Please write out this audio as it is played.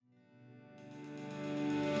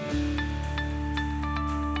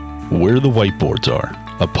Where the Whiteboards Are,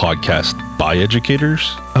 a podcast by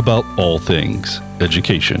educators about all things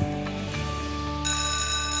education.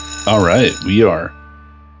 All right, we are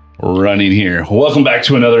running here. Welcome back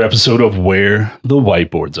to another episode of Where the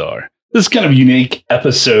Whiteboards Are. This is kind of a unique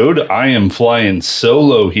episode. I am flying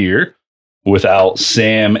solo here without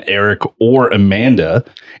Sam, Eric, or Amanda,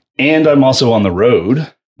 and I'm also on the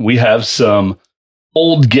road. We have some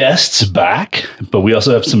old guests back, but we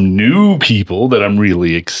also have some new people that I'm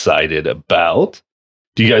really excited about.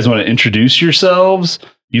 Do you guys want to introduce yourselves?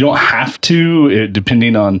 You don't have to,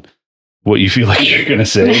 depending on what you feel like you're going to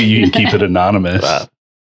say. You can keep it anonymous.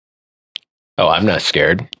 Oh, I'm not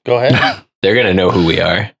scared. Go ahead. They're going to know who we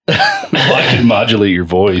are. Well, I can modulate your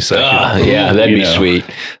voice. Yeah, that'd be sweet.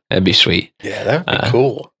 That'd be sweet. Yeah, that'd be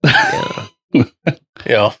cool.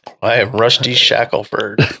 Yeah. I am Rusty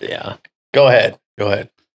Shackelford. Yeah. Go ahead.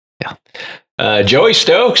 Yeah. Joey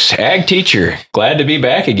Stokes, ag teacher. Glad to be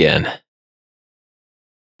back again.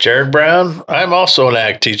 Jared Brown. I'm also an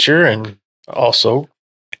ag teacher and also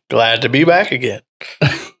glad to be back again.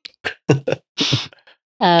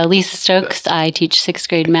 Lisa Stokes. I teach sixth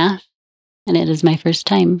grade math, and it is my first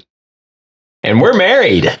time. And we're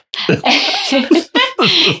married.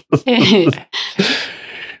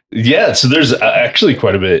 Yeah, so there's actually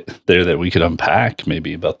quite a bit there that we could unpack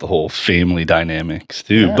maybe about the whole family dynamics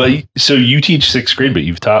too. Yeah. But so you teach sixth grade, but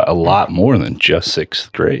you've taught a lot more than just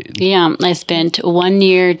sixth grade. Yeah, I spent 1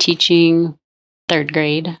 year teaching third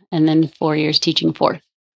grade and then 4 years teaching fourth.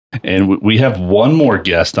 And we have one more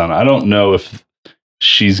guest on. I don't know if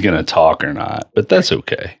she's going to talk or not, but that's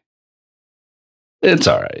okay. It's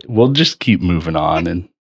all right. We'll just keep moving on. And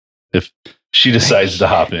if she decides to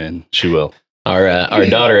hop in, she will. Our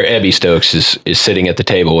daughter, Abby Stokes, is sitting at the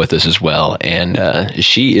table with us as well. And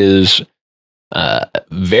she is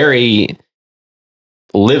very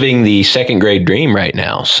living the second grade dream right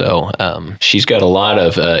now. So she's got a lot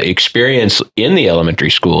of experience in the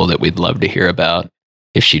elementary school that we'd love to hear about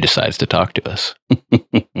if she decides to talk to us.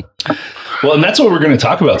 Well, and that's what we're going to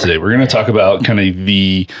talk about today. We're going to talk about kind of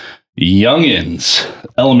the youngins,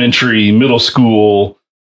 elementary, middle school.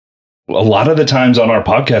 A lot of the times on our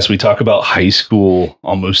podcast, we talk about high school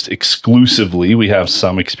almost exclusively. We have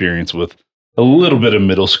some experience with a little bit of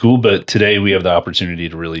middle school, but today we have the opportunity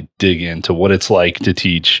to really dig into what it's like to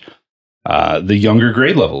teach the younger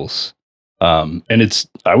grade levels. And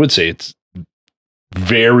I would say it's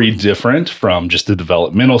very different from just a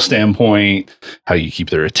developmental standpoint, how you keep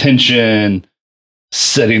their attention,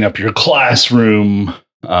 setting up your classroom,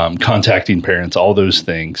 contacting parents. All those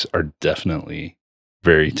things are definitely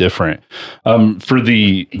very different. For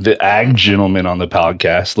the ag gentleman on the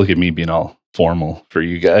podcast, look at me being all formal for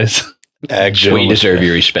you guys. Ag gentleman. We deserve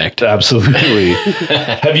your respect. Absolutely.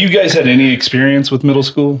 Have you guys had any experience with middle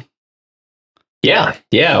school? Yeah.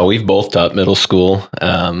 We've both taught middle school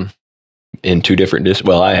in two different districts.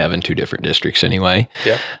 Well, I have in two different districts anyway.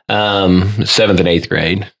 Yeah. 7th and 8th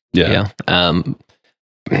grade. Yeah.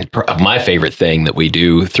 My favorite thing that we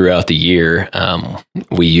do throughout the year,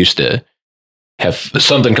 we used to have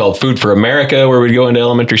something called Food for America, where we'd go into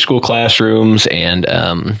elementary school classrooms, and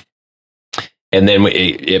then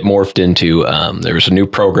it morphed into there was a new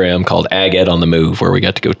program called Ag Ed on the Move, where we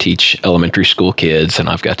got to go teach elementary school kids, and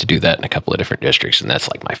I've got to do that in a couple of different districts, and that's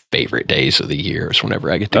like my favorite days of the year is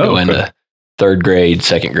whenever I get to go into third grade,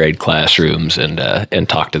 second grade classrooms and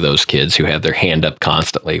talk to those kids who have their hand up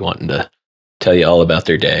constantly, wanting to tell you all about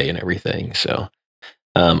their day and everything. So.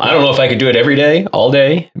 I don't know if I could do it every day, all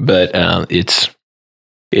day, but it's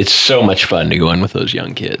so much fun to go in with those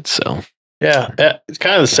young kids. So yeah, it's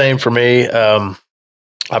kind of the same for me.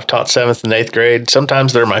 I've taught 7th and 8th grade.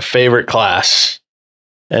 Sometimes they're my favorite class,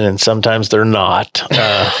 and then sometimes they're not.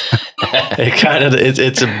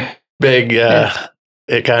 It's a big.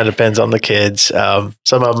 It kind of depends on the kids. Some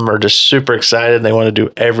of them are just super excited and they want to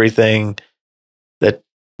do everything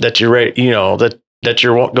that you're ready, that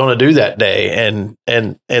you're going to do that day.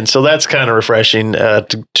 And so that's kind of refreshing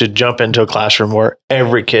to jump into a classroom where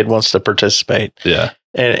every kid wants to participate. Yeah.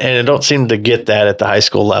 And I don't seem to get that at the high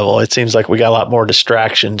school level. It seems like we got a lot more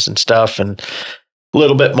distractions and stuff and a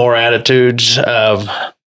little bit more attitudes of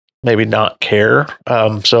maybe not care.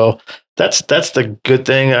 So that's the good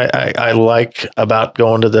thing I like about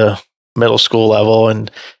going to the middle school level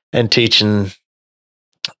and teaching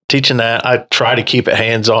that. I try to keep it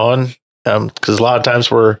hands-on. Because a lot of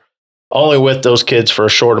times we're only with those kids for a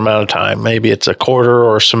short amount of time. Maybe it's a quarter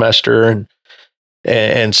or a semester.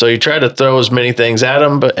 And so you try to throw as many things at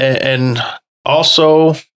them, and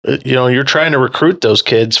also, you're trying to recruit those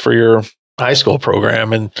kids for your high school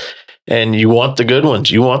program, and you want the good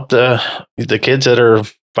ones. You want the kids that are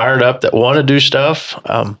fired up that want to do stuff.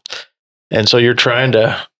 And so you're trying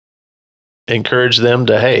to encourage them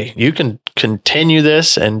to, hey, you can continue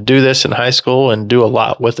this and do this in high school and do a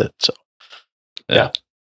lot with it. So, yeah.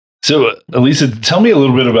 So, Elisa, tell me a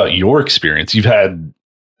little bit about your experience. You've had,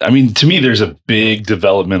 I mean, to me, there's a big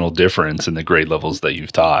developmental difference in the grade levels that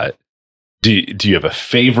you've taught. Do you have a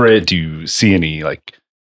favorite? Do you see any like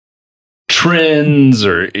trends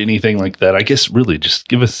or anything like that? I guess really just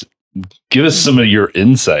give us some of your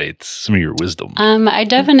insights, some of your wisdom. I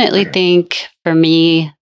definitely think for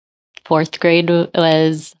me, fourth grade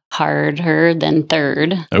was harder than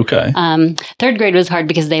third. Okay. Third grade was hard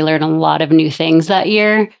because they learned a lot of new things that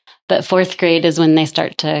year, but fourth grade is when they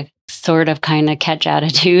start to sort of kind of catch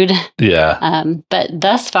attitude. Yeah. But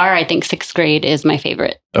thus far, I think sixth grade is my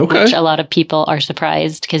favorite. Okay. Which a lot of people are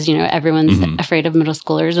surprised because, everyone's afraid of middle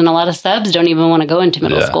schoolers and a lot of subs don't even want to go into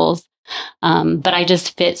middle schools. But I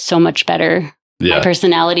just fit so much better. Yeah. My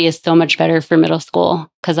personality is so much better for middle school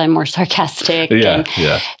because I'm more sarcastic. And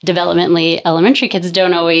developmentally, elementary kids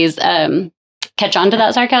don't always catch on to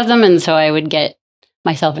that sarcasm. And so I would get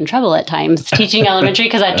myself in trouble at times teaching elementary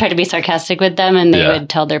because I'd try to be sarcastic with them and they would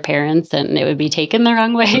tell their parents and it would be taken the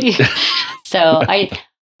wrong way. So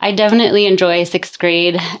I definitely enjoy sixth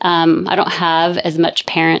grade. I don't have as much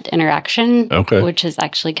parent interaction, which is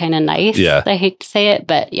actually kind of nice. Yeah. I hate to say it,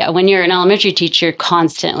 but yeah, when you're an elementary teacher, you're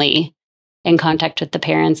constantly in contact with the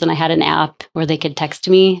parents. And I had an app where they could text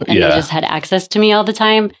me and they just had access to me all the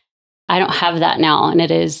time. I don't have that now. And it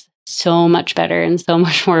is so much better and so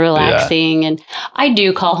much more relaxing. And I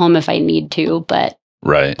do call home if I need to, but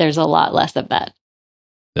there's a lot less of that.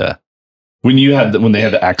 Yeah. When they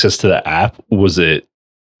had access to the app, was it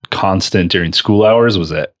constant during school hours?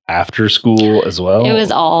 Was it after school as well? It was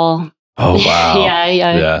all. Oh, wow.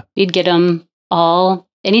 Yeah. You'd get them all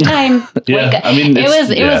anytime.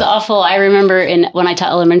 It was awful. I remember when I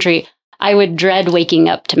taught elementary, I would dread waking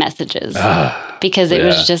up to messages because it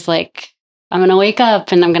was just like, I'm going to wake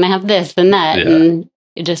up and I'm going to have this and that. Yeah. And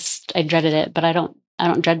I dreaded it, but I don't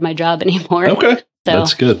dread my job anymore. Okay. So.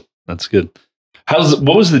 That's good.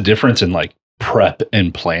 What was the difference in like prep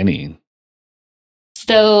and planning?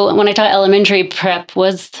 So when I taught elementary, prep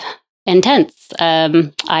was intense.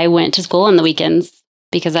 I went to school on the weekends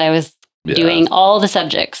because I was doing all the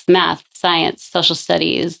subjects, math, science, social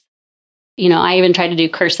studies. I even tried to do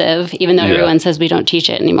cursive, even though everyone says we don't teach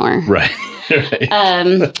it anymore. Right.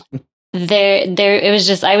 It was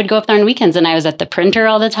just, I would go up there on weekends and I was at the printer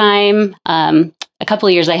all the time. A couple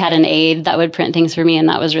of years I had an aide that would print things for me and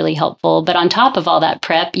that was really helpful. But on top of all that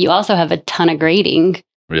prep, you also have a ton of grading.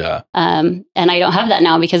 Yeah. And I don't have that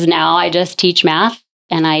now because now I just teach math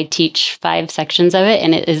and I teach 5 sections of it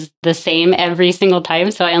and it is the same every single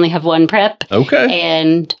time. So I only have one prep. Okay.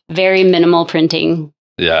 And very minimal printing.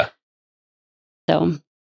 Yeah. So.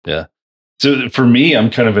 Yeah. So for me, I'm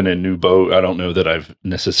kind of in a new boat. I don't know that I've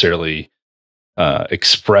necessarily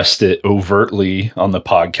expressed it overtly on the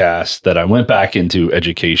podcast that I went back into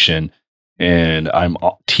education and I'm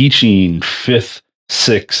teaching 5th,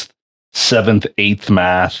 6th, 7th, 8th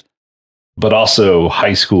math, but also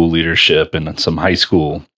high school leadership and some high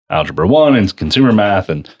school algebra 1 and consumer math.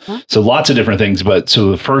 And so lots of different things. But so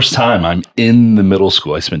the first time I'm in the middle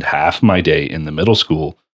school, I spend half my day in the middle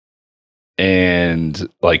school. And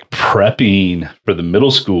like prepping for the middle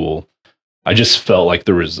school, I just felt like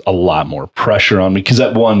there was a lot more pressure on me because a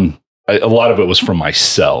lot of it was from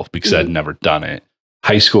myself because I'd never done it.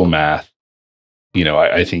 High school math,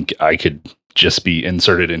 I think I could just be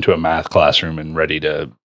inserted into a math classroom and ready to,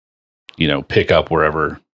 pick up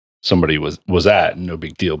wherever somebody was at. No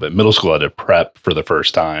big deal. But middle school, I had to prep for the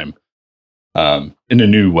first time in a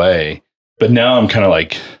new way. But now I'm kind of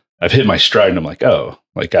like, I've hit my stride and I'm like, oh,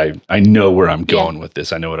 like I know where I'm going with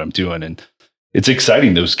this. I know what I'm doing. And it's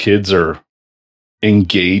exciting. Those kids are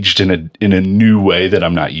engaged in a new way that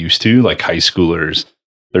I'm not used to. Like high schoolers,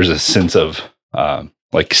 there's a sense of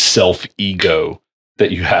like self-ego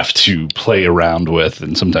that you have to play around with.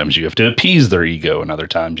 And sometimes you have to appease their ego. And other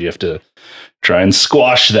times you have to try and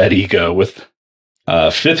squash that ego. With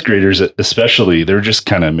 5th graders, especially, they're just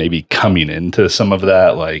kind of maybe coming into some of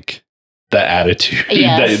that, like the attitude.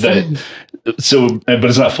 Yes. But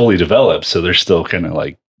it's not fully developed. So they're still kind of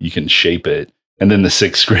like, you can shape it. And then the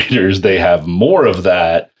 6th graders, they have more of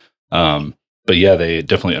that. But yeah, they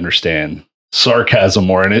definitely understand sarcasm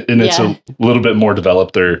more. And it's a little bit more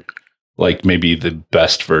developed. They're like maybe the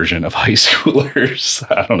best version of high schoolers.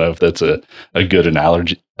 I don't know if that's a good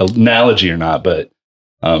analogy or not, but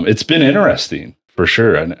it's been interesting for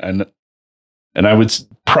sure. And I would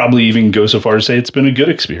probably even go so far as to say it's been a good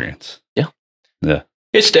experience. Yeah.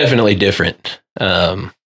 It's definitely different.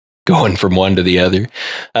 Going going from one to the other.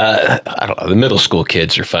 I don't know. The middle school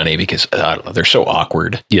kids are funny because I don't know, they're so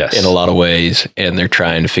awkward in a lot of ways. And they're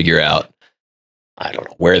trying to figure out, I don't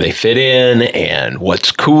know, where they fit in and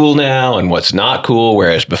what's cool now and what's not cool.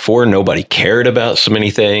 Whereas before, nobody cared about so many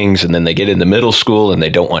things. And then they get into middle school and they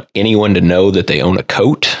don't want anyone to know that they own a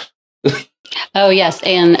coat. Oh, yes.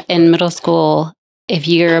 And in middle school, if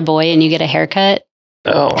you're a boy and you get a haircut,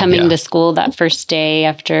 coming to school that first day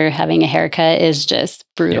after having a haircut is just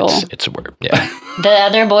brutal. It's a word. Yeah. The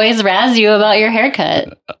other boys razz you about your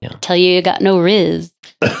haircut. Tell you got no riz.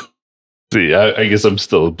 See, I guess I'm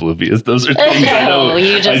still oblivious. Those are things I know.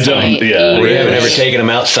 You just I don't. Yeah, we haven't ever taken them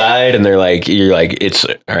outside, and you're like, it's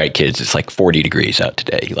all right, kids. It's like 40 degrees out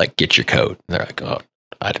today. You like, get your coat. And they're like, oh,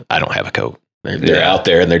 I don't have a coat. They're out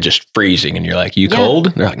there and they're just freezing, and you're like, you cold?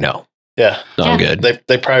 And they're like, no. Yeah, no, I'm good.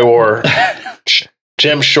 They probably wore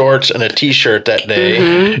gym shorts and a t-shirt that day.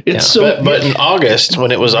 Mm-hmm. But in August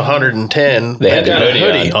when it was 110, they had got a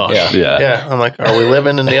hoodie on. Yeah. I'm like, are we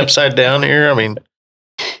living in the upside down here? I mean,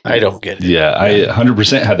 I don't get it. Yeah, I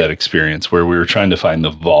 100% had that experience where we were trying to find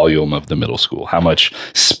the volume of the middle school. How much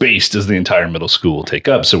space does the entire middle school take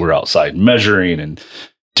up? So we're outside measuring and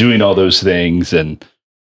doing all those things, and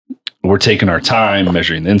we're taking our time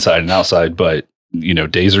measuring the inside and outside. But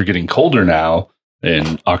days are getting colder now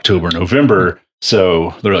in October, November.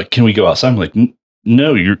 So they're like, "Can we go outside?" I'm like,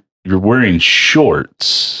 "No, you're wearing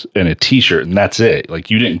shorts and a t-shirt, and that's it. Like,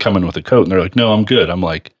 you didn't come in with a coat." And they're like, "No, I'm good." I'm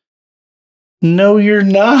like, "No, you're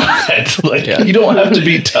not." Like, you don't have to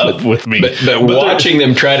be tough with me. But watching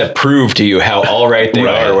them try to prove to you how all right they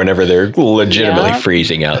are whenever they're legitimately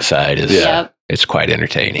freezing outside is it's quite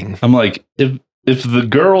entertaining. I'm like, if the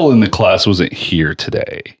girl in the class wasn't here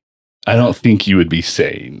today, I don't think you would be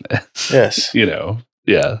saying this. Yes.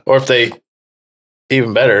 Yeah. Or if they,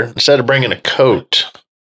 even better, instead of bringing a coat,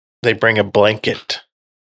 they bring a blanket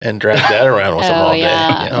and drag that around with them all day.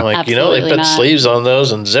 I'm like, they put sleeves on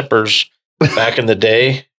those and zippers back in the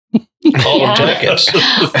day. Call them jackets. We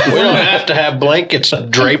don't have to have blankets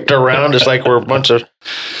draped around us like we're a bunch of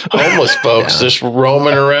homeless folks just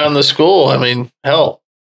roaming around the school. I mean, hell.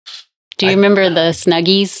 Do you remember the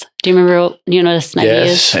Snuggies? Do you remember what the Snuggie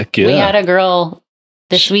is? Heck yeah. We had a girl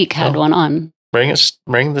this week had one on. Bring the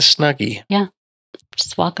Snuggie. Yeah.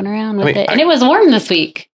 Just walking around with it. And it was warm this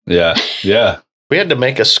week. Yeah. Yeah. We had to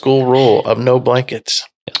make a school rule of no blankets.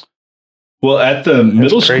 Well, at the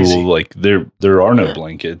middle school, like there are no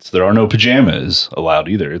blankets. There are no pajamas allowed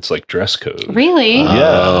either. It's like dress code. Really?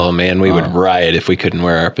 Oh, man, we would riot if we couldn't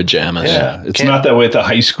wear our pajamas. Yeah. It's not that way at the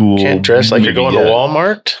high school. Can't dress like you're going to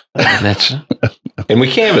Walmart. And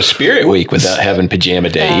we can't have a Spirit Week without having Pajama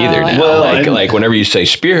Day either now. Well, like whenever you say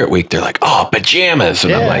Spirit Week, they're like, oh, pajamas.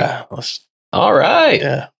 And I'm like, all right.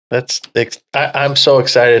 Yeah. I'm so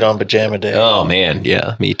excited on Pajama Day. Oh man,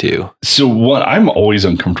 yeah, me too. So I'm always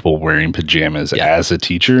uncomfortable wearing pajamas as a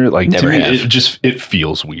teacher. Like, never to me, have. it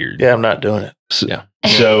feels weird. Yeah, I'm not doing it. So,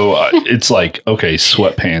 it's like, okay,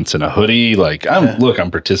 sweatpants and a hoodie. Like,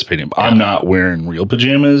 I'm participating, but I'm not wearing real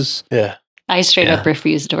pajamas. Yeah. I straight up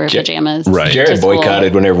refused to wear pajamas. Right. Jared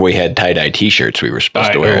boycotted whenever we had tie-dye t-shirts we were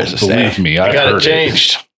supposed to wear as a staff. Believe me, I got it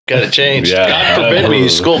changed. Got it changed. Yeah. God forbid we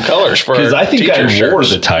use school colors for because I think I wore shirts.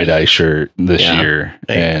 the tie-dye shirt this year,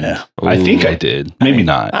 and I think I did. Maybe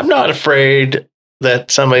not. I'm not afraid that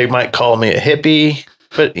somebody might call me a hippie,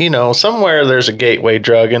 but somewhere there's a gateway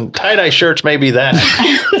drug, and tie-dye shirts may be that.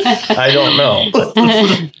 I don't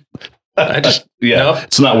know. I just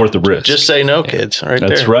it's not worth the risk. Just say no, kids. Right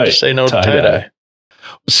That's there. right. Just say no to tie-dye.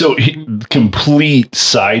 So, complete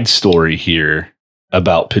side story here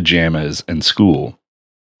about pajamas and school.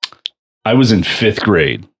 I was in 5th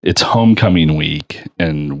grade. It's homecoming week,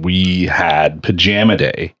 and we had Pajama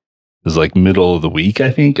Day. It was like middle of the week,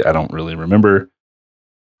 I think. I don't really remember.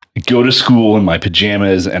 I go to school in my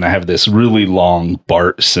pajamas, and I have this really long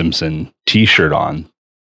Bart Simpson t-shirt on,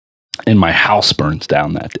 and my house burns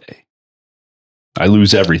down that day. I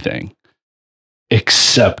lose everything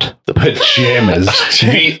except the pajamas.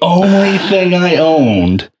 The only thing I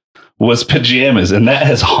owned was pajamas, and that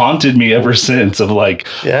has haunted me ever since. Of like,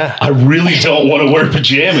 I really don't want to wear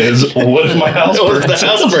pajamas. What if my house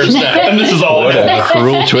burns down? And this is all what a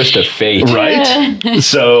cruel twist of fate, right?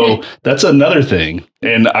 So that's another thing,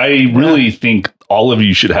 and I really think all of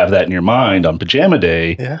you should have that in your mind on Pajama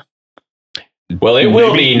Day. Yeah. Well, it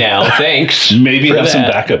will be now. Thanks. Maybe have some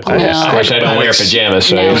backup plans. Of course, I don't wear pajamas,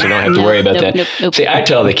 so I don't have to worry about that. See, I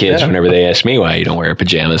tell the kids whenever they ask me why you don't wear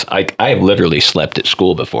pajamas, I have literally slept at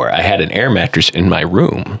school before. I had an air mattress in my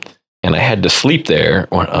room And I had to sleep there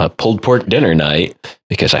on pulled pork dinner night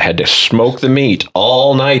because I had to smoke the meat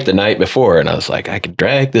all night the night before. And I was like, I could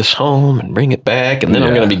drag this home and bring it back. And then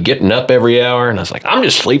I'm going to be getting up every hour. And I was like, I'm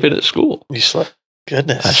just sleeping at school. You slept?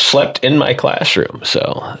 Goodness. I slept in my classroom.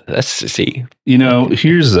 So that's, see.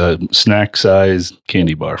 Here's a snack size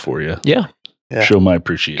candy bar for you. Yeah. Show my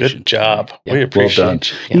appreciation. Good job. Yeah. We appreciate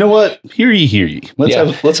you. You know what? Hear ye. Let's have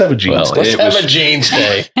a jeans. Let's have a jeans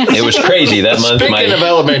day. It was crazy that month. Speaking of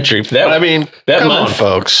elementary, that come month, on,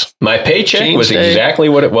 folks. My paycheck jeans was day. Exactly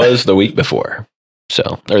what it was the week before.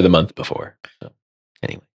 Or the month before. So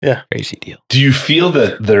anyway, crazy deal. Do you feel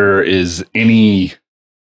that there is any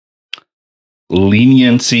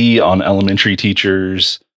leniency on elementary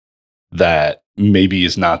teachers that maybe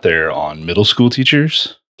is not there on middle school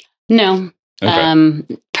teachers? No. Okay.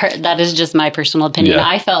 That is just my personal opinion.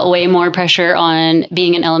 I felt way more pressure on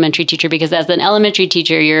being an elementary teacher because as an elementary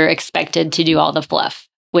teacher, you're expected to do all the fluff,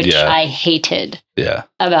 which I hated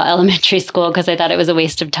about elementary school because I thought it was a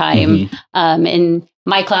waste of time. In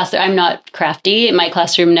my class, I'm not crafty. My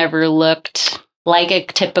classroom never looked like a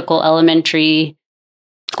typical elementary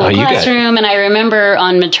school classroom. And I remember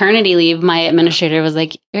on maternity leave, my administrator was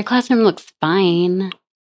like, your classroom looks fine.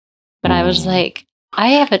 But I was like, I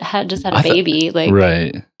haven't just had a baby.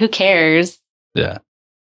 Who cares? Yeah.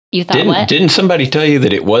 You thought what? Didn't somebody tell you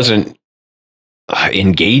that it wasn't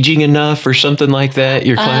engaging enough or something like that,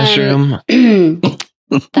 your classroom?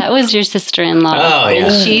 That was your sister-in-law. Oh,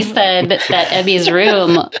 yeah. She said that Ebby's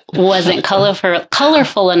room wasn't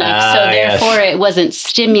colorful enough, so therefore it wasn't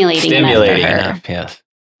stimulating enough for her. Enough, yes.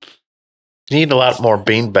 You need a lot more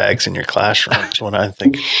bean bags in your classrooms when I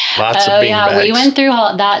think. Lots of bean bags. We went through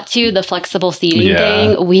all that too, the flexible seating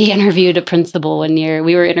thing. We interviewed a principal one year.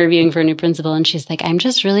 We were interviewing for a new principal and she's like, I'm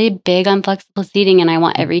just really big on flexible seating and I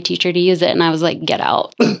want every teacher to use it. And I was like, get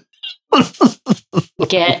out.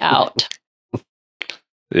 Get out.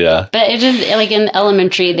 Yeah. But it just like in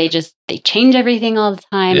elementary, they change everything all the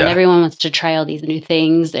time and everyone wants to try all these new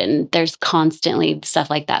things. And there's constantly stuff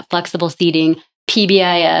like that. Flexible seating,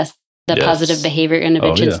 PBIS. The positive behavior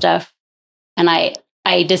intervention stuff. And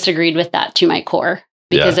I disagreed with that to my core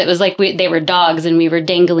because it was like they were dogs and we were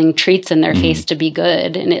dangling treats in their face to be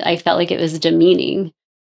good. And I felt like it was demeaning.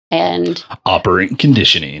 And operant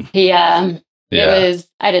conditioning. It was,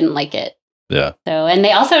 I didn't like it. Yeah. So, and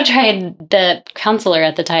they also tried, the counselor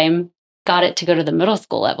at the time got it to go to the middle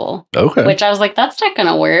school level. Okay. Which I was like, that's not going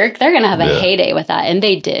to work. They're going to have a heyday with that. And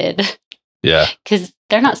they did. Yeah. Because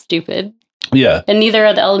they're not stupid. Yeah. And neither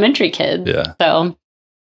are the elementary kids. Yeah. So.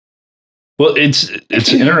 Well, it's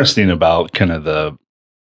interesting about kind of the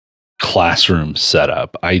classroom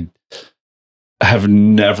setup. I have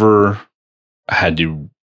never had to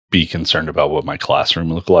be concerned about what my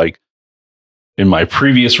classroom looked like. In my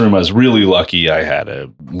previous room, I was really lucky. I had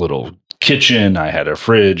a little kitchen. I had a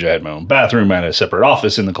fridge. I had my own bathroom. I had a separate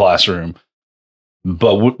office in the classroom.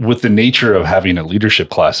 But with the nature of having a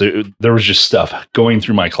leadership class, there was just stuff going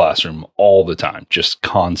through my classroom all the time, just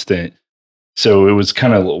constant. So it was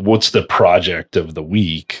kind of, what's the project of the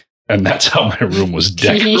week? And that's how my room was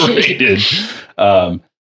decorated.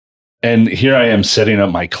 And here I am setting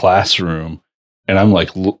up my classroom. And I'm like,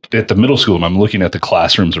 at the middle school, and I'm looking at the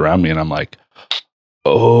classrooms around me. And I'm like,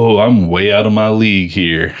 oh, I'm way out of my league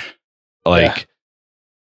here.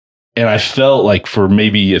 And I felt like for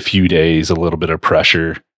maybe a few days, a little bit of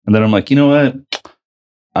pressure. And then I'm like, you know what?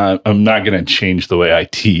 I'm not going to change the way I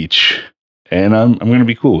teach. And I'm going to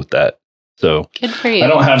be cool with that. So good for you. I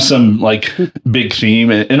don't have some like big theme.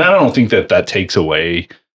 And I don't think that takes away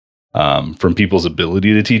from people's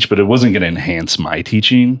ability to teach, but it wasn't going to enhance my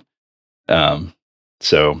teaching.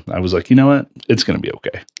 So I was like, you know what? It's going to be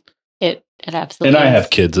okay. It absolutely And I have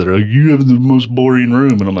kids that are like, you have the most boring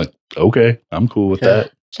room. And I'm like, okay, I'm cool with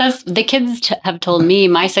that. The kids have told me,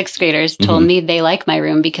 my sixth graders told me they like my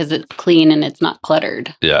room because it's clean and it's not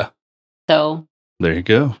cluttered. Yeah. So there you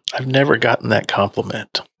go. I've never gotten that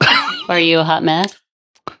compliment. Are you a hot mess?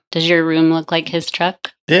 Does your room look like his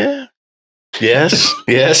truck? Yeah. Yes.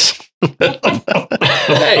 Yes.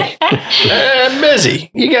 Hey, I'm busy.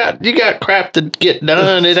 You got crap to get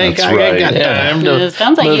done. It ain't got time to. It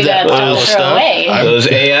sounds like you got stuff to throw away. Those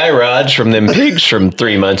AI rods from them pigs from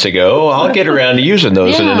 3 months ago. I'll get around to using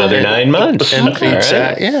those in another 9 months. And feed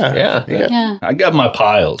sack. Yeah. I got my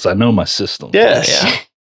piles. I know my system. Yes.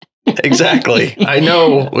 Yeah. Exactly. I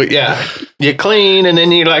know. Yeah. You clean and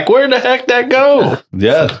then you're like, where the heck that go?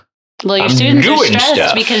 Yeah. Well, your students are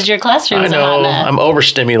stressed because your classroom is a hot mess. I'm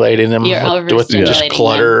overstimulating them with just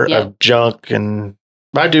clutter of junk. And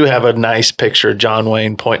I do have a nice picture of John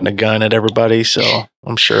Wayne pointing a gun at everybody. So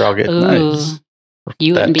I'm sure I'll get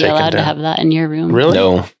You wouldn't be allowed to have that in your room. Really?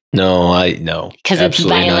 No. No, because it's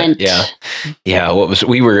violent. Not. Yeah.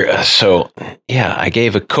 I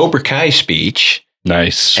gave a Cobra Kai speech.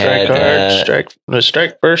 Nice. Strike hard,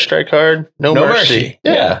 strike first, strike hard, no mercy.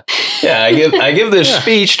 Yeah. I give this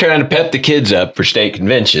speech trying to pep the kids up for state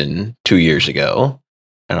convention 2 years ago,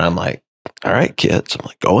 and I'm like, all right, kids, I'm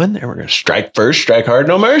like, go in there. We're going to strike first, strike hard,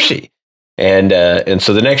 no mercy. And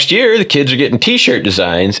so the next year, the kids are getting T-shirt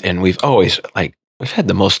designs, and we've had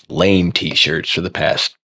the most lame T-shirts for the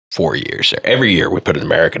past 4 years. Every year we put an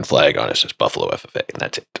American flag on it, says Buffalo FFA, and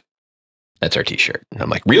that's it. That's our T-shirt. And I'm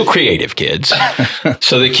like, real creative, kids.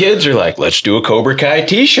 So the kids are like, let's do a Cobra Kai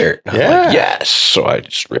T-shirt. And I'm like, yes. So I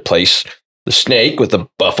just replace the snake with the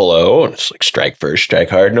buffalo, and it's like strike first, strike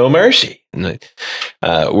hard, no mercy. And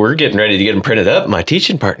we're getting ready to get them printed up. My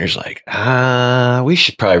teaching partner's like, we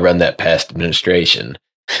should probably run that past administration.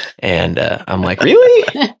 And I'm like, really?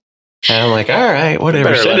 And I'm like, all right,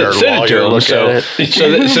 whatever. Send it to them. So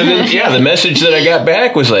then, the message that I got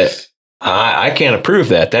back was like, I can't approve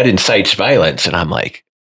that. That incites violence. And I'm like,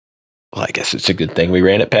 well, I guess it's a good thing we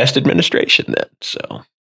ran it past administration then. So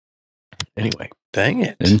anyway. Dang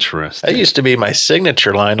it. Interesting. That used to be my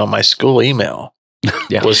signature line on my school email.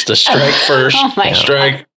 Was to strike first,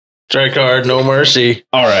 strike hard, no mercy.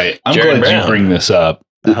 All right. I'm glad you bring this up.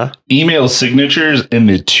 Email signatures in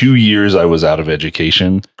the 2 years I was out of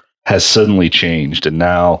education has suddenly changed. And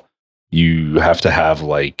now you have to have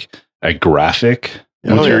like a graphic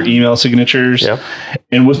with your email signatures. Yep.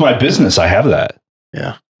 And with my business, I have that.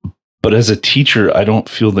 Yeah. But as a teacher, I don't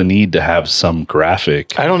feel the need to have some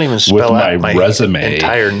graphic. I don't even spell out my resume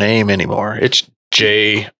entire name anymore. It's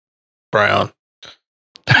J. Brown,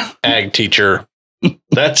 ag teacher.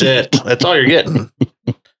 That's it. That's all you're getting.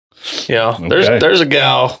 There's a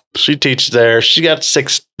gal. She teaches there. She got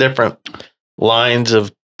 6 different lines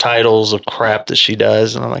of titles of crap that she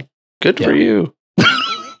does, and I'm like, good for you.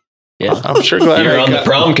 Yeah, I'm sure glad you're on the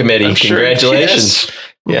prom committee. Congratulations.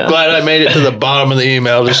 I'm glad I made it to the bottom of the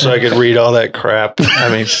email just so I could read all that crap. I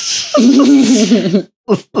mean,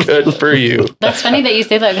 good for you. That's funny that you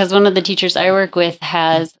say that, because one of the teachers I work with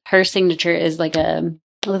has her signature is like it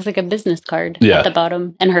looks like a business card at the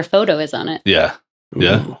bottom, and her photo is on it. Yeah.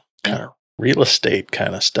 Yeah. Ooh, kind of real estate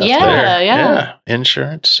kind of stuff. Yeah.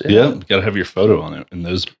 Insurance. Yeah. Got to have your photo on it in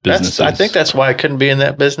those businesses. I think that's why I couldn't be in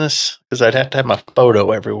that business, because I'd have to have my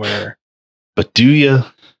photo everywhere. But do you?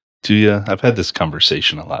 I've had this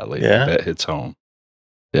conversation a lot lately. Yeah. That hits home.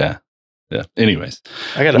 Yeah. Yeah. Anyways,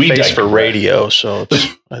 I got a face for radio, so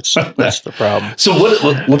that's the problem. So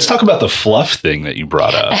let's talk about the fluff thing that you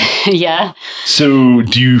brought up. Yeah. So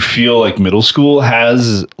do you feel like middle school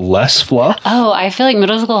has less fluff? Oh, I feel like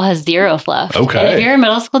middle school has 0 fluff. Okay. And if you're a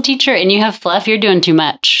middle school teacher and you have fluff, you're doing too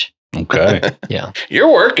much. Okay. Yeah.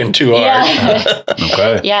 You're working too hard. Yeah.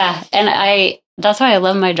 Okay. Yeah. And that's why I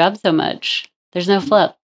love my job so much. There's no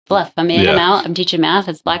fluff. I'm in and out. I'm teaching math.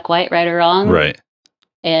 It's black, white, right or wrong. Right.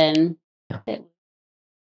 And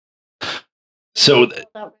so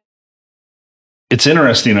it's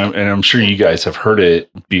interesting, and I'm sure you guys have heard it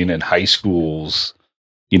being in high schools.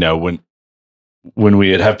 You know, when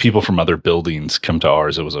we would have people from other buildings come to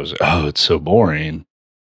ours, it was always, oh, it's so boring.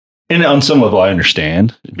 And on some level, I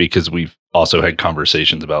understand, because we've also had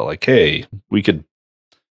conversations about like, hey, we could,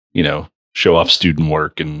 show off student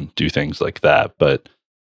work and do things like that. But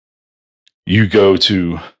you go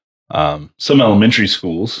to some elementary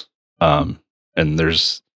schools, and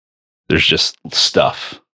there's just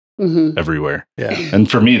stuff everywhere. Yeah. And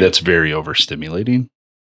for me, that's very overstimulating.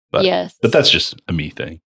 But, yes. But that's just a me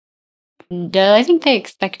thing. I think they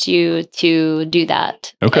expect you to do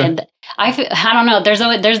that. Okay. And I don't know.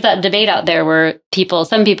 There's that debate out there where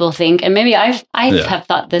some people think, and maybe I have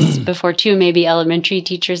thought this before too, maybe elementary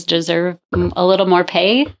teachers deserve a little more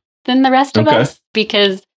pay than the rest of us,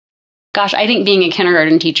 because gosh, I think being a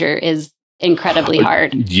kindergarten teacher is incredibly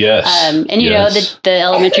hard. Yes. And the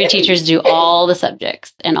elementary teachers do all the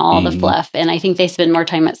subjects and all the fluff. And I think they spend more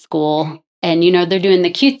time at school, and, they're doing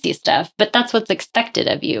the cutesy stuff, but that's what's expected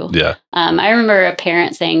of you. Yeah. I remember a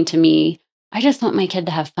parent saying to me, I just want my kid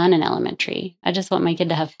to have fun in elementary. And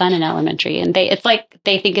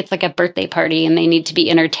they think it's like a birthday party, and they need to be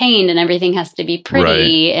entertained, and everything has to be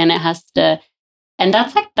pretty, and it has to, and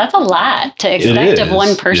that's a lot to expect of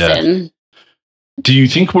one person. Yeah. Do you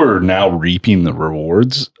think we're now reaping the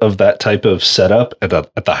rewards of that type of setup at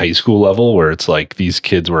the high school level, where it's like these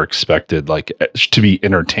kids were expected like to be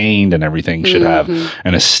entertained, and everything should have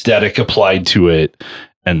an aesthetic applied to it,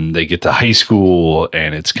 and they get to high school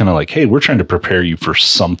and it's kind of like, hey, we're trying to prepare you for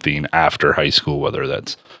something after high school, whether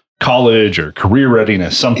that's college or career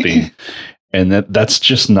readiness, something. And that's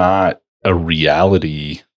just not a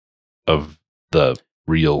reality of the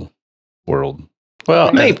real world.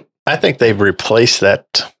 Well, I think they've replaced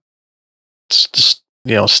that,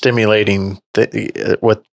 stimulating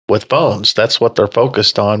with phones. That's what they're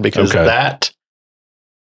focused on, because that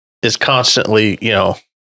is constantly,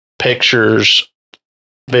 pictures,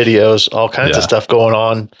 videos, all kinds of stuff going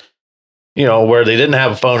on. Where they didn't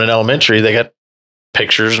have a phone in elementary, they got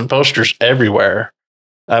pictures and posters everywhere.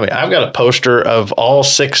 I mean, I've got a poster of all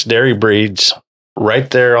 6 dairy breeds right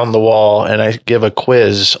there on the wall, and I give a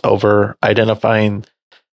quiz over identifying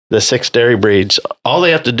the 6 dairy breeds. All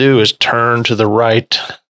they have to do is turn to the right,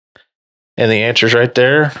 and the answer's right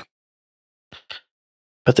there,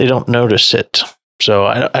 but they don't notice it.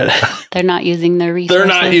 So they're not using their resources.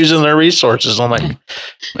 They're not using their resources. I'm like,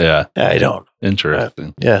 I don't.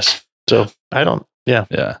 Interesting. Yes. So I don't. Yeah.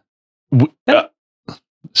 Yeah.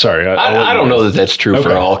 Sorry, I don't know that that's true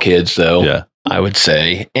for all kids, though. Yeah, I would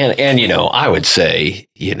say, and I would say,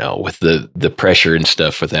 with the pressure and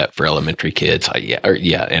stuff for that for elementary kids,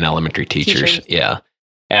 and elementary teachers,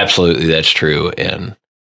 absolutely, that's true. And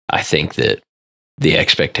I think that the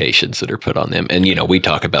expectations that are put on them, and we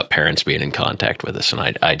talk about parents being in contact with us,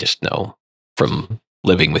 and I just know from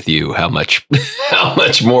living with you how much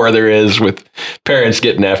more there is with parents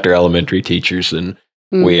getting after elementary teachers than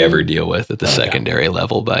we ever deal with at the secondary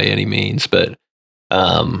level by any means. But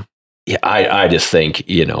I just think,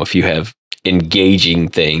 if you have engaging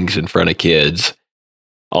things in front of kids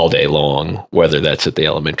all day long, whether that's at the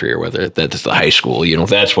elementary or whether that's the high school,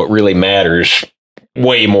 that's what really matters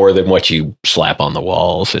way more than what you slap on the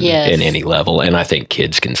walls in any level. And I think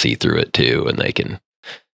kids can see through it too. And they can,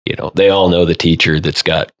 they all know the teacher that's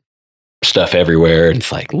got stuff everywhere, and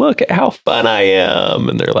it's like, look at how fun I am,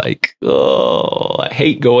 and they're like, oh, I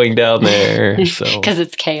hate going down there. So because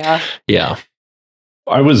it's chaos. Yeah.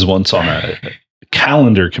 I was once on a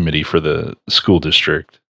calendar committee for the school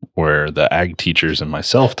district where the ag teachers and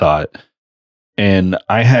myself taught, and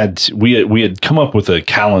we had come up with a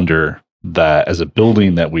calendar that as a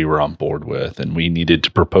building that we were on board with, and we needed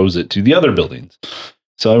to propose it to the other buildings.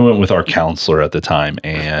 So I went with our counselor at the time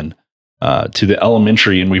and to the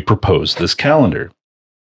elementary, and we proposed this calendar.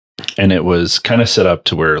 And it was kind of set up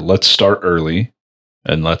to where let's start early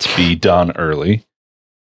and let's be done early.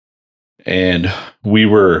 And we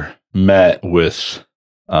were met with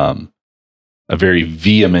a very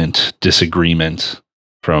vehement disagreement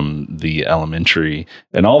from the elementary,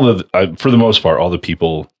 and for the most part, all the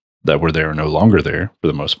people that were there are no longer there for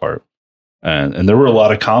the most part. And there were a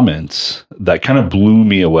lot of comments that kind of blew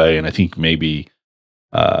me away, and I think maybe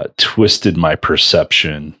twisted my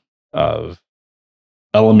perception of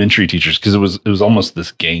elementary teachers, because it was almost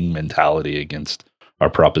this gang mentality against our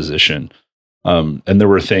proposition. And there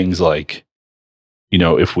were things like,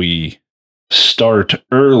 if we start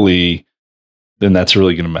early, then that's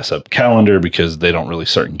really going to mess up calendar because they don't really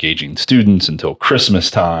start engaging students until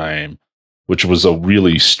Christmas time, which was a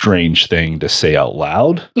really strange thing to say out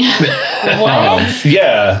loud. What?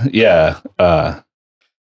 Yeah.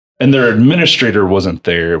 And their administrator wasn't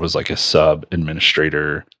there. It was like a sub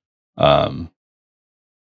administrator. And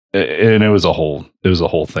it was a whole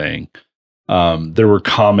thing. There were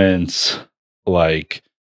comments like,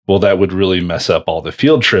 well, that would really mess up all the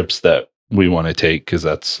field trips that we want to take, because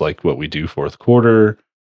that's like what we do fourth quarter.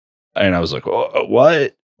 And I was like, oh,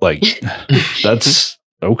 what? Like, that's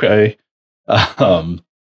okay. And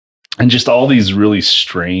just all these really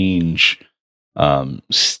strange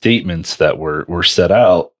statements that were set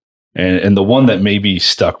out. And the one that maybe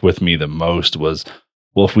stuck with me the most was,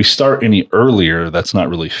 well, if we start any earlier, that's not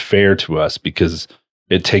really fair to us because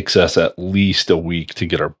it takes us at least a week to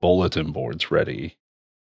get our bulletin boards ready.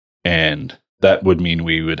 And that would mean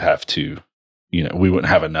we would have to, we wouldn't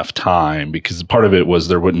have enough time, because part of it was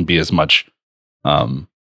there wouldn't be as much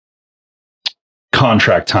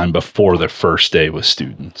contract time before the first day with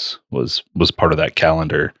students was part of that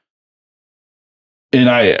calendar. And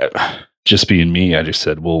I, just being me, I just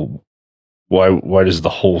said, well, why does the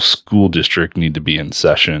whole school district need to be in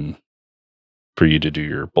session for you to do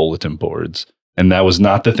your bulletin boards? And that was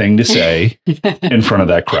not the thing to say in front of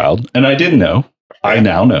that crowd. And I didn't know. I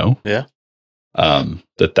now know. Yeah.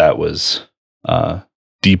 That was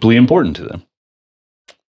deeply important to them.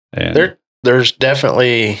 And there's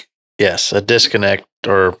definitely, yes, a disconnect,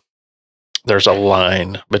 or there's a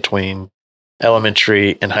line between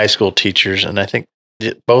elementary and high school teachers. And I think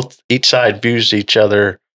each side views each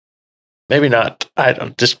other, maybe not,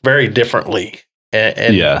 just very differently.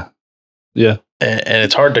 And yeah. And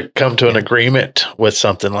it's hard to come to an agreement with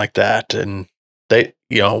something like that. And they,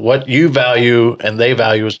 what you value and they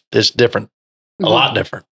value is different, a lot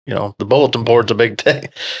different. The bulletin board's a big thing.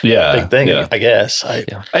 Yeah. Big thing, I guess.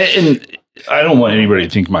 And I don't want anybody to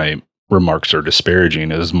think my remarks are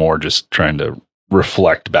disparaging. It was more just trying to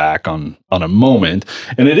reflect back on a moment.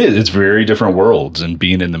 And it's very different worlds. And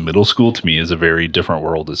being in the middle school to me is a very different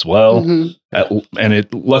world as well. Mm-hmm.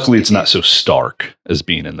 And luckily it's not so stark as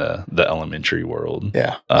being in the elementary world.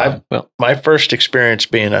 Yeah. My first experience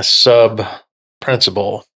being a sub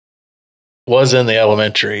principal was in the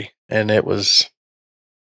elementary, and it was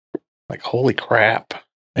like, holy crap.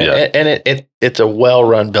 Yeah. And it's a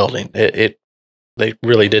well-run building. They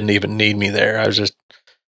really didn't even need me there. I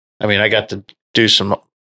got to do some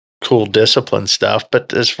cool discipline stuff,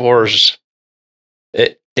 but as far as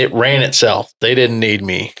it ran itself, they didn't need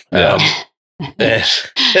me. Yeah.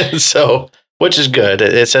 And so, which is good.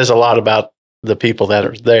 It says a lot about the people that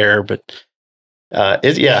are there, but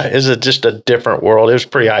it's just a different world. It was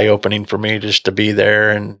pretty eye-opening for me just to be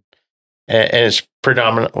there, and it's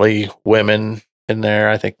predominantly women in there.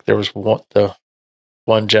 I think there was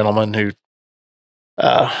one gentleman who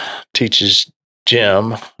teaches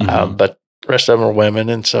gym, mm-hmm. But the rest of them are women.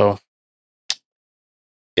 And so,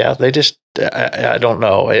 yeah, they just, I don't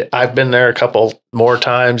know. I've been there a couple more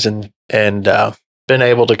times and been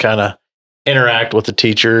able to kind of interact with the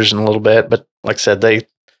teachers in a little bit. But like I said,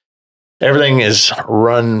 everything is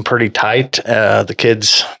run pretty tight. The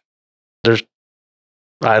kids, there's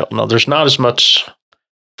not as much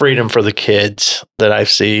freedom for the kids that I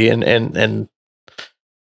see. And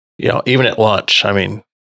even at lunch,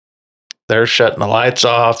 they're shutting the lights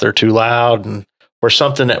off. They're too loud, or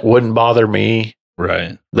something that wouldn't bother me.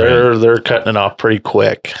 Right. They're cutting it off pretty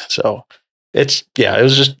quick. So it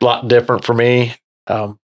was just a lot different for me.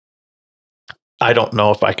 I don't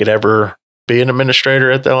know if I could ever be an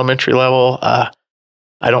administrator at the elementary level. I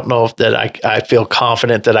don't know if that I feel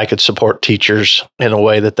confident that I could support teachers in a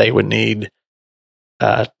way that they would need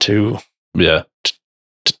to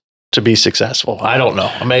be successful. I don't know.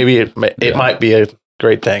 Maybe it might be a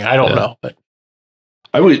great thing. I don't know, but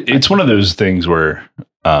it's one of those things where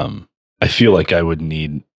I feel like I would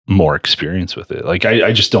need more experience with it. Like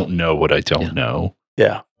I just don't know what I don't know.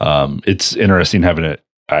 Yeah. It's interesting having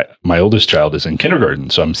my oldest child is in kindergarten,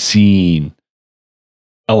 so I'm seeing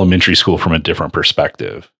elementary school from a different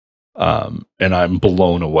perspective. And I'm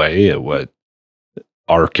blown away at what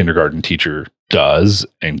our kindergarten teacher does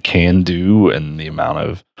and can do, and the amount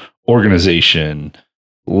of organization,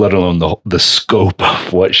 let alone the scope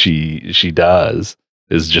of what she does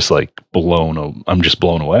is just like I'm just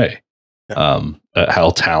blown away. Yeah. At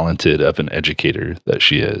how talented of an educator that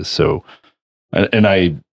she is. So,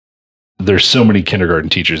 and there's so many kindergarten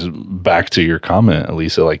teachers, back to your comment,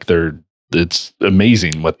 Elisa, like it's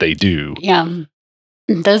amazing what they do. Yeah.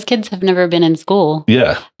 Those kids have never been in school.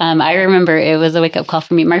 Yeah. I remember it was a wake-up call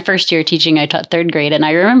for me. My first year teaching, I taught third grade, and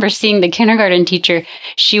I remember seeing the kindergarten teacher.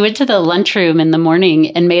 She went to the lunchroom in the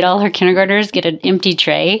morning and made all her kindergartners get an empty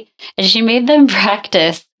tray, and she made them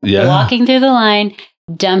practice walking through the line,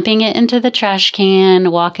 dumping it into the trash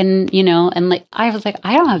can, walking, and like, I was like,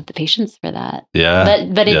 I don't have the patience for that. Yeah.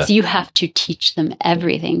 But it's, you have to teach them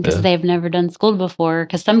everything because they've never done school before.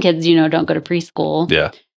 Because some kids, don't go to preschool.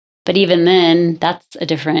 Yeah. But even then, that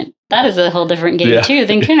is a whole different game too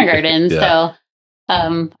than kindergarten. So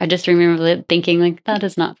I just remember thinking like, that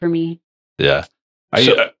is not for me. Yeah.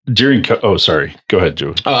 Sorry. Go ahead,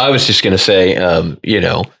 Joe. Oh, I was just going to say,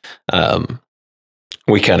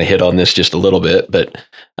 we kind of hit on this just a little bit, but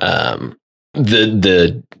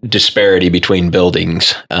the disparity between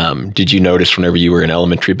buildings. Did you notice whenever you were in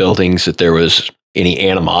elementary buildings that there was any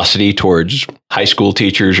animosity towards high school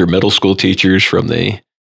teachers or middle school teachers from the,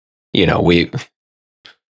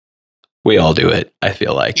 we all do it. I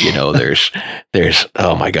feel like, there's,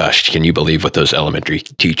 oh my gosh, can you believe what those elementary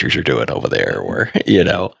teachers are doing over there? Or, did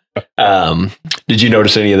you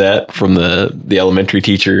notice any of that from the elementary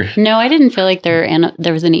teacher? No, I didn't feel like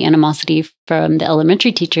there was any animosity from the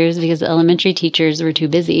elementary teachers because the elementary teachers were too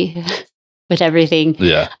busy with everything.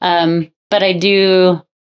 Yeah. But I do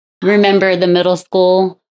remember the middle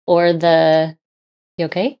school you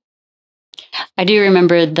okay? I do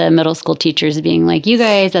remember the middle school teachers being like, you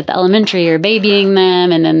guys at the elementary are babying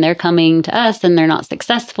them, and then they're coming to us and they're not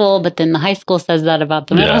successful. But then the high school says that about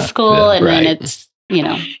the middle school. And then it's,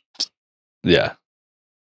 Yeah.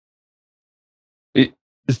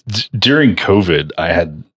 During COVID, I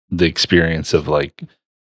had the experience of like,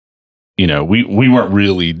 we weren't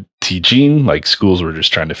really teaching, like schools were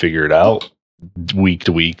just trying to figure it out week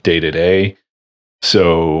to week, day to day.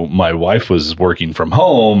 So my wife was working from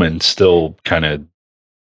home and still kind of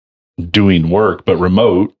doing work, but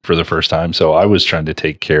remote for the first time. So I was trying to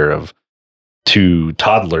take care of 2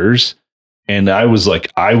 toddlers. And I was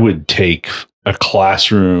like, I would take a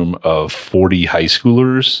classroom of 40 high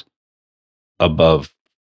schoolers above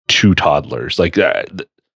 2 toddlers. Like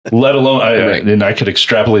let alone, and I could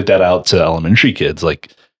extrapolate that out to elementary kids.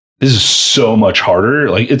 Like, this is so much harder.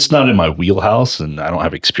 Like, it's not in my wheelhouse and I don't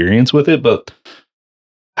have experience with it, but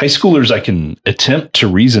high schoolers I can attempt to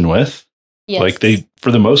reason with. Yes. Like, they,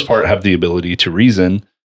 for the most part, have the ability to reason.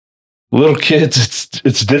 Little kids,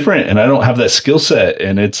 it's different. And I don't have that skill set.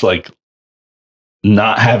 And it's like,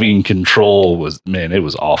 not having control it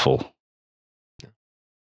was awful.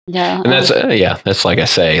 Yeah. And that's like I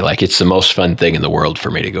say, like, it's the most fun thing in the world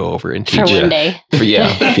for me to go over and teach. For one day.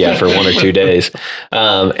 For 1 or 2 days.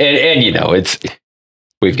 And you know,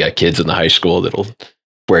 we've got kids in the high school that'll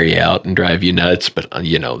wear you out and drive you nuts. But,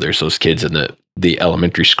 you know, there's those kids in the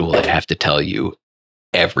elementary school that have to tell you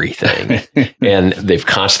everything. And they've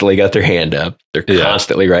constantly got their hand up. They're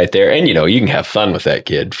constantly right there. And, you know, you can have fun with that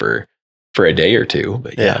kid for a day or two.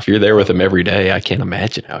 But if you're there with them every day, I can't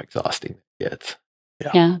imagine how exhausting it gets.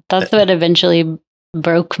 Yeah, that's what eventually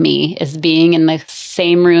broke me, is being in the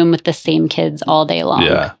same room with the same kids all day long.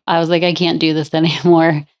 Yeah. I was like, I can't do this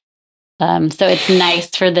anymore. So it's nice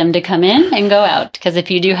for them to come in and go out. Because if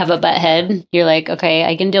you do have a butt head, you're like, okay,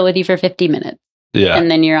 I can deal with you for 50 minutes. Yeah. And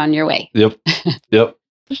then you're on your way. Yep. There's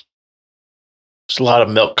a lot of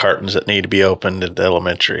milk cartons that need to be opened at the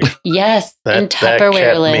elementary. Yes. And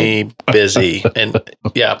Tupperware that kept me busy. And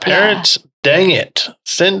parents, dang it.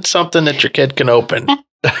 Send something that your kid can open.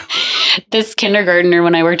 This kindergartner,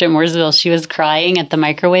 when I worked at Mooresville, she was crying at the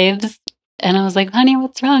microwaves. And I was like, honey,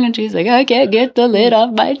 what's wrong? And she's like, I can't get the lid off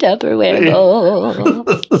my Tupperware bowl.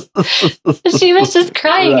 She was just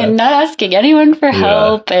crying and not asking anyone for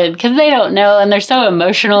help. And because they don't know. And they're so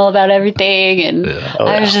emotional about everything. And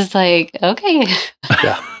I was just like, okay.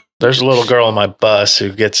 Yeah. There's a little girl on my bus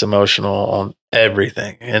who gets emotional on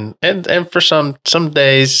everything. And for some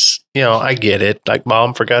days, you know, I get it. Like,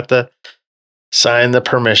 mom forgot to sign the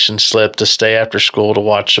permission slip to stay after school to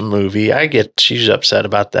watch a movie. I get she's upset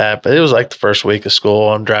about that, but it was like the first week of school.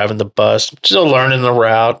 I'm driving the bus, still learning the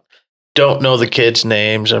route. Don't know the kids'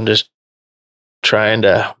 names. I'm just trying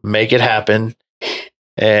to make it happen.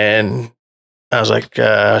 And I was like,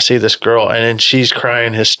 I see this girl, and then she's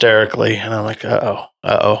crying hysterically. And I'm like,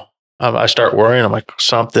 uh-oh. I start worrying. I'm like,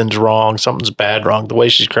 something's wrong. Something's bad wrong. The way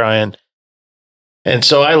she's crying. And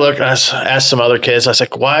so I look, I asked some other kids, I was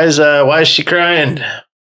like, why is she crying?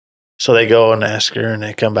 So they go and ask her, and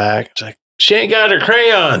they come back. It's like, she ain't got her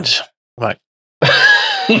crayons. I'm like, all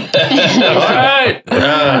right.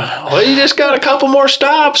 Well, you just got a couple more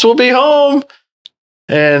stops. We'll be home.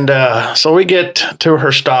 And so we get to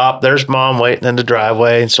her stop. There's mom waiting in the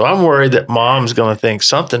driveway. And so I'm worried that mom's going to think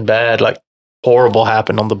something bad, like horrible,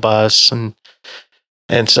 happened on the bus.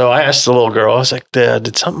 And so I asked the little girl, I was like,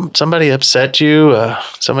 did somebody upset you?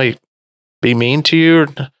 Somebody be mean to you?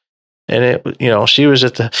 And it, you know, she was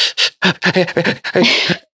at the,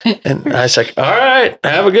 and I was like, all right,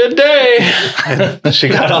 have a good day. And she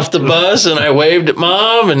got off the bus, and I waved at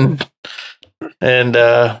mom, and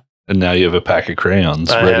now you have a pack of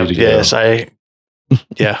crayons ready to go.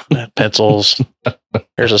 Yes, pencils.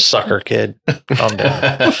 Here's a sucker kid. Calm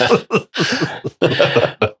down.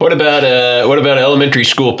 What about elementary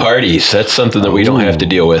school parties? That's something that we don't have to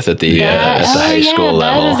deal with at the high school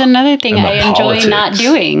level. That is another thing I enjoy not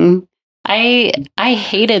doing. I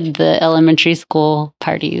hated the elementary school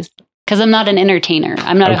parties because I'm not an entertainer.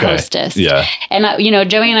 I'm not a hostess. Yeah. And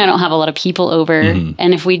Joey and I don't have a lot of people over,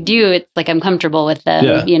 and if we do, it's like I'm comfortable with them,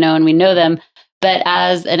 and we know them. But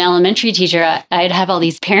as an elementary teacher, I'd have all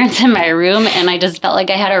these parents in my room, and I just felt like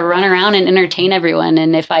I had to run around and entertain everyone.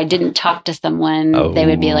 And if I didn't talk to someone, they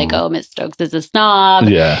would be like, oh, Miss Stokes is a snob.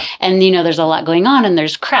 Yeah. And, there's a lot going on, and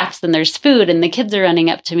there's crafts, and there's food, and the kids are running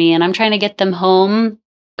up to me, and I'm trying to get them home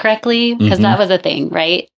correctly, because that was a thing,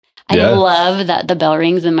 right? I love that the bell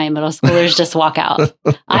rings and my middle schoolers just walk out.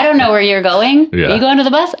 I don't know where you're going. Yeah. Are you going to the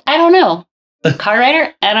bus? I don't know. Car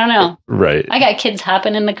rider? I don't know. Right. I got kids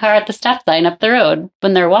hopping in the car at the stop sign up the road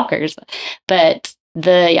when they're walkers. But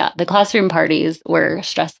the classroom parties were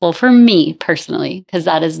stressful for me personally, because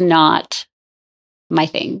that is not my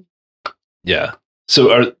thing. Yeah.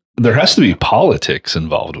 So there has to be politics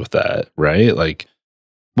involved with that, right? Like,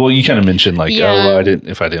 well, you kind of mentioned like, I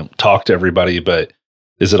didn't talk to everybody, but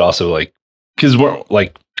is it also like, because we're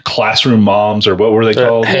like classroom moms, or what were they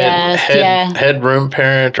called? Head room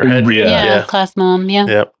parent, or class mom. Yeah.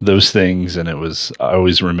 Yep. Those things. And it was, I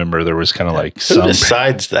always remember there was kind of like who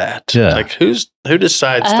decides that? Yeah. Like who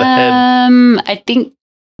decides the head? I think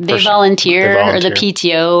they volunteer, or the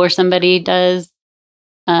PTO or somebody does.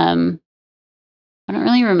 I don't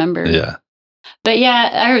really remember. Yeah. But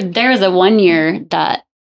there was a 1 year that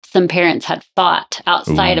some parents had fought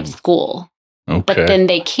outside of school. Okay. But then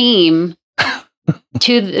they came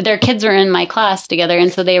their kids were in my class together.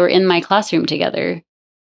 And so they were in my classroom together.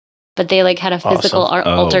 But they like had a physical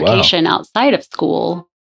altercation outside of school.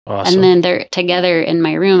 Awesome. And then they're together in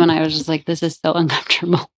my room. And I was just like, this is so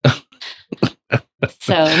uncomfortable.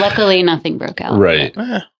 So luckily nothing broke out. Right.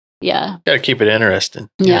 Yeah. Got to keep it interesting.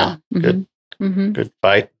 Yeah. Good. Good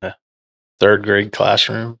fight in a third grade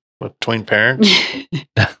classroom with twin parents.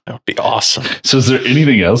 That would be awesome. So is there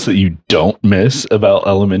anything else that you don't miss about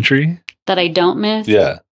elementary? That I don't miss?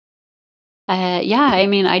 Yeah. I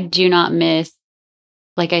mean, I do not miss,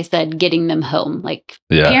 like I said, getting them home. Like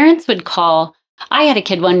parents would call. I had a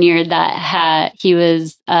kid one year that he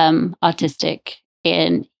was autistic,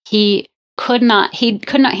 and he could not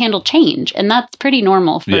handle change. And that's pretty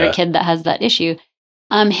normal for a kid that has that issue.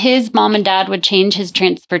 His mom and dad would change his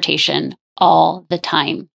transportation all the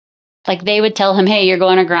time. Like they would tell him, hey, you're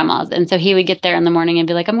going to grandma's. And so he would get there in the morning and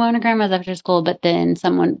be like, I'm going to grandma's after school. But then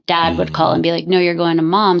dad would call and be like, no, you're going to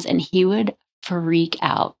mom's. And he would freak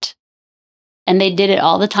out. And they did it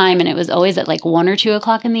all the time. And it was always at like 1 or 2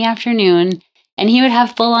 o'clock in the afternoon. And he would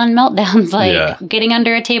have full on meltdowns, like getting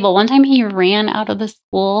under a table. One time he ran out of the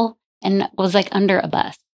school and was like under a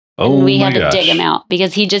bus. And we had to dig him out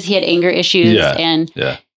because he had anger issues and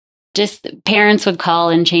just parents would call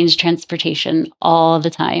and change transportation all the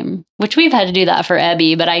time, which we've had to do that for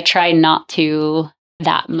Ebby, but I try not to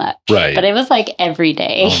that much. Right. But it was like every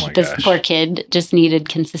day. This poor kid just needed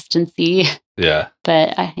consistency. Yeah.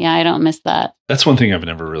 But I don't miss that. That's one thing I've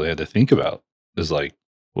never really had to think about is like,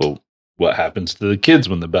 well, what happens to the kids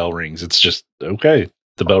when the bell rings? It's just, okay,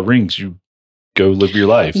 the bell rings, you go live your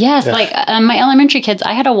life. Yes. Like my elementary kids,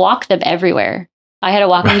 I had to walk them everywhere. I had to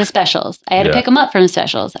walk them to specials. I had to pick them up from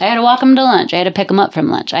specials. I had to walk them to lunch. I had to pick them up from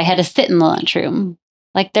lunch. I had to sit in the lunchroom.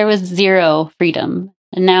 Like there was zero freedom.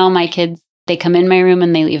 And now my kids, they come in my room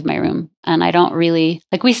and they leave my room. And I don't really,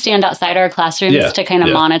 like we stand outside our classrooms to kind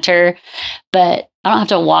of monitor, but I don't have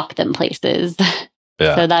to walk them places.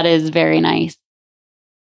 Yeah. So that is very nice.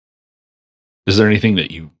 Is there anything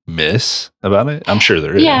that you miss about it? I'm sure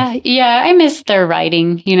there is. Yeah. I miss their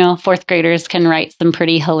writing. You know, fourth graders can write some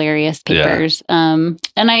pretty hilarious papers. And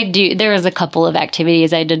there was a couple of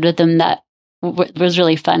activities I did with them that was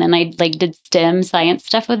really fun. And I like did STEM science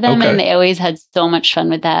stuff with them. And they always had so much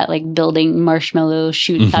fun with that, like building marshmallow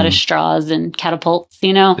shoots out of straws and catapults,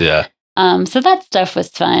 you know? Yeah. So that stuff was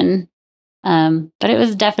fun. But it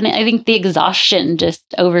was definitely, I think the exhaustion just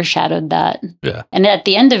overshadowed that. Yeah. And at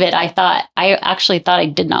the end of it, I actually thought I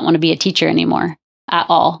did not want to be a teacher anymore at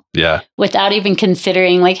all. Yeah. Without even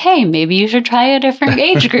considering like, hey, maybe you should try a different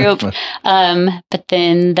age group. But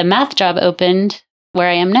then the math job opened where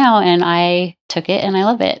I am now and I took it and I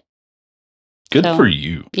love it. Good for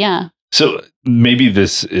you. Yeah. So maybe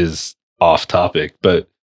this is off topic, but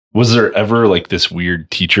was there ever like this weird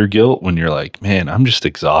teacher guilt when you're like, man, I'm just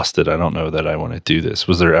exhausted. I don't know that I want to do this.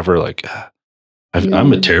 Was there ever like,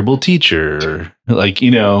 I'm a terrible teacher, or like,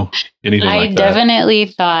 you know, anything like that? I definitely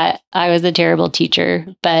thought I was a terrible teacher,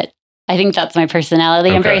 but I think that's my personality.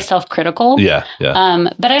 I'm very self-critical. Yeah.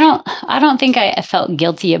 But I don't think I felt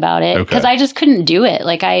guilty about it because I just couldn't do it.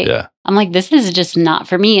 Like I'm like, this is just not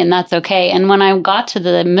for me, and that's okay. And when I got to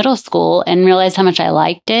the middle school and realized how much I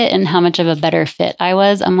liked it and how much of a better fit I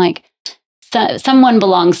was, I'm like, someone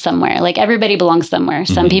belongs somewhere. Like everybody belongs somewhere.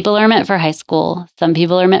 Some people are meant for high school. Some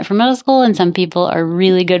people are meant for middle school, and some people are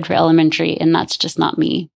really good for elementary, and that's just not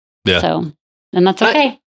me. Yeah. So, and that's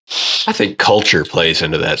okay. I think culture plays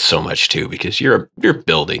into that so much too, because your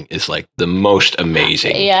building is like the most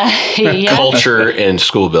amazing culture in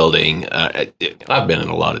school building. I've been in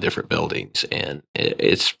a lot of different buildings, and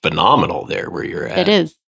it's phenomenal there where you're at. It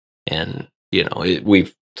is. And, you know,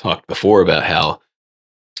 we've talked before about how,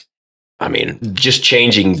 I mean, just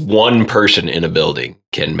changing one person in a building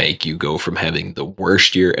can make you go from having the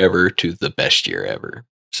worst year ever to the best year ever.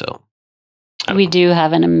 So we do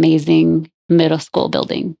have an amazing middle school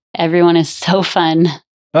building. Everyone is so fun.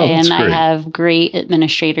 And I have great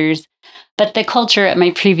administrators. But the culture at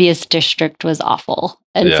my previous district was awful.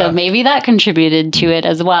 And so maybe that contributed to it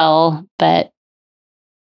as well. But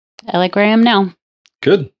I like where I am now.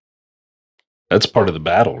 Good. That's part of the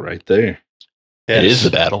battle right there. Yes. It is the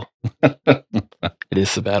battle. It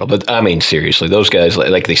is the battle. But I mean, seriously, those guys,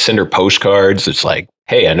 like they send her postcards. It's like,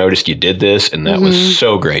 hey, I noticed you did this. And that was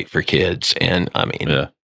so great for kids. And I mean,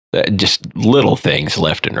 just little things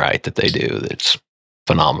left and right that they do. That's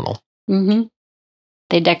phenomenal. Mm-hmm.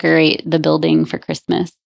 They decorate the building for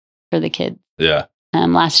Christmas for the kids. Yeah.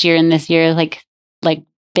 Last year and this year, like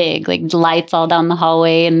big, like lights all down the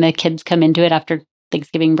hallway, and the kids come into it after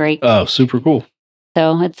Thanksgiving break. Oh, super cool.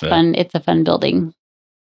 So it's fun. It's a fun building.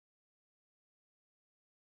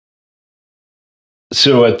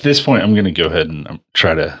 So at this point, I'm going to go ahead and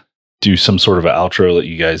try to do some sort of an outro, let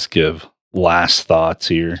you guys give last thoughts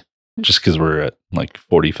here, just because we're at like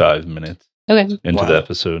 45 minutes into the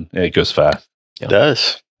episode. Yeah, it goes fast. It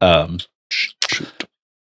does.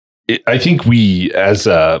 I think we, as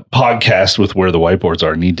a podcast with Where the Whiteboards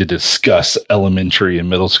Are, need to discuss elementary and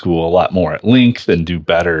middle school a lot more at length and do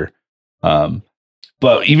better.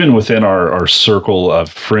 But even within our circle of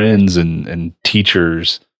friends and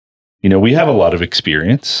teachers, we have a lot of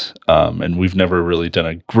experience, and we've never really done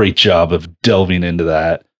a great job of delving into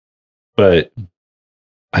that. But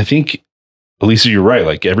I think, Elisa, you're right.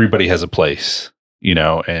 Like, everybody has a place,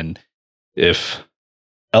 and if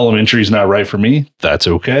elementary is not right for me, that's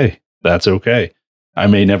okay. That's okay. I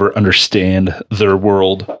may never understand their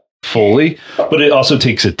world fully, but it also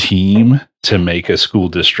takes a team to make a school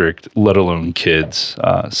district, let alone kids,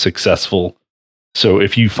 successful. So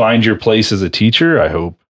if you find your place as a teacher, I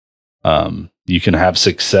hope you can have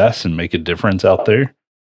success and make a difference out there.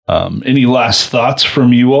 Any last thoughts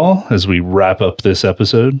from you all as we wrap up this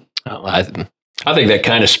episode? I think that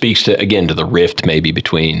kind of speaks to the rift maybe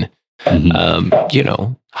between,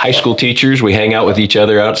 high school teachers. We hang out with each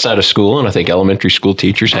other outside of school. And I think elementary school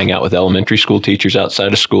teachers hang out with elementary school teachers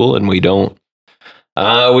outside of school. And we don't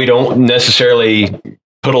necessarily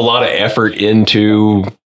put a lot of effort into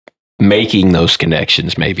making those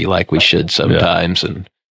connections, maybe like we should sometimes. And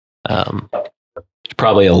there's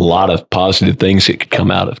probably a lot of positive things that could come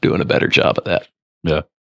out of doing a better job of that. Yeah.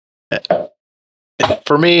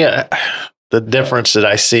 For me, the difference that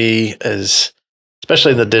I see is,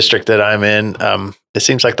 especially in the district that I'm in, it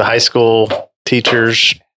seems like the high school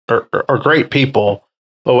teachers are great people,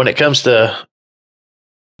 but when it comes to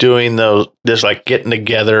doing just like getting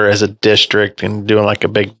together as a district and doing like a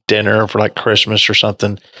big dinner for like Christmas or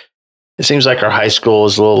something, it seems like our high school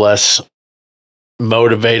is a little less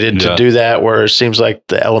motivated to do that, where it seems like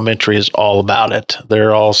the elementary is all about it.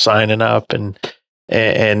 They're all signing up and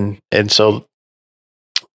so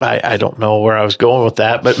I don't know where I was going with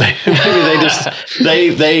that, but maybe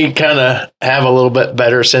they kind of have a little bit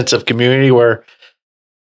better sense of community, where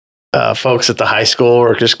folks at the high school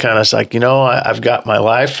are just kind of like, I've got my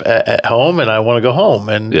life at home and I want to go home,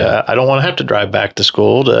 and I don't want to have to drive back to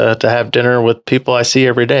school to have dinner with people I see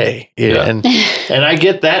every day. Yeah. And I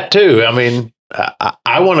get that too. I mean,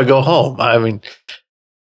 I want to go home. I mean,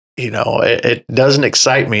 it doesn't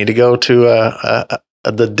excite me to go to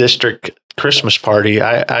the district Christmas party.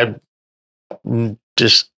 I've been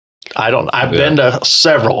to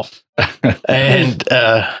several, and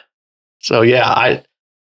so I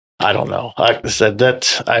don't know. Like I said,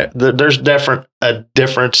 there's a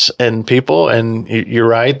difference in people, and you're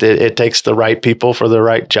right. It takes the right people for the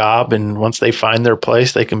right job, and once they find their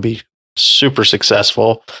place, they can be super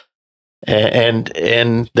successful. And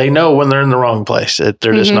they know when they're in the wrong place, that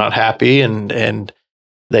they're just not happy, and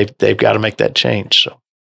they've got to make that change. So.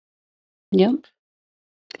 Yep.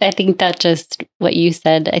 I think that just what you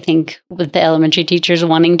said, I think with the elementary teachers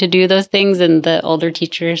wanting to do those things and the older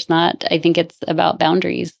teachers not, I think it's about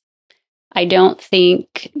boundaries. I don't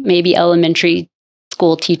think maybe elementary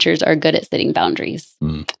school teachers are good at setting boundaries.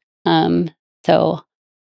 So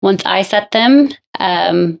once I set them,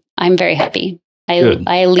 I'm very happy.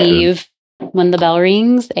 I leave when the bell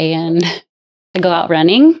rings and I go out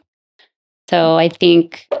running. So I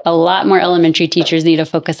think a lot more elementary teachers need to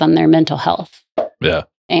focus on their mental health. Yeah.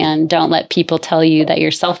 And don't let people tell you that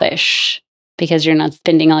you're selfish because you're not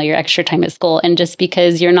spending all your extra time at school. And just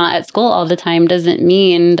because you're not at school all the time doesn't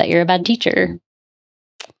mean that you're a bad teacher.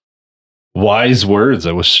 Wise words.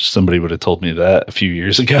 I wish somebody would have told me that a few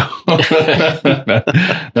years ago. No,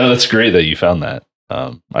 that's great that you found that.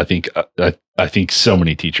 I think so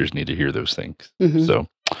many teachers need to hear those things. So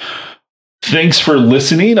thanks for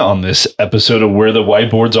listening on this episode of Where the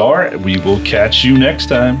Whiteboards Are. We will catch you next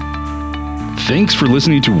time. Thanks for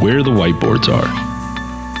listening to Where the Whiteboards Are.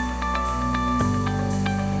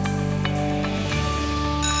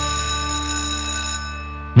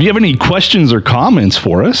 If you have any questions or comments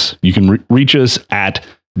for us, you can reach us at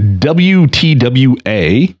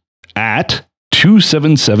WTWA at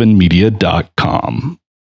 277media.com.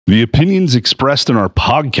 The opinions expressed in our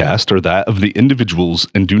podcast are that of the individuals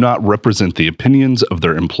and do not represent the opinions of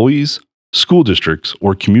their employees, school districts,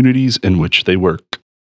 or communities in which they work.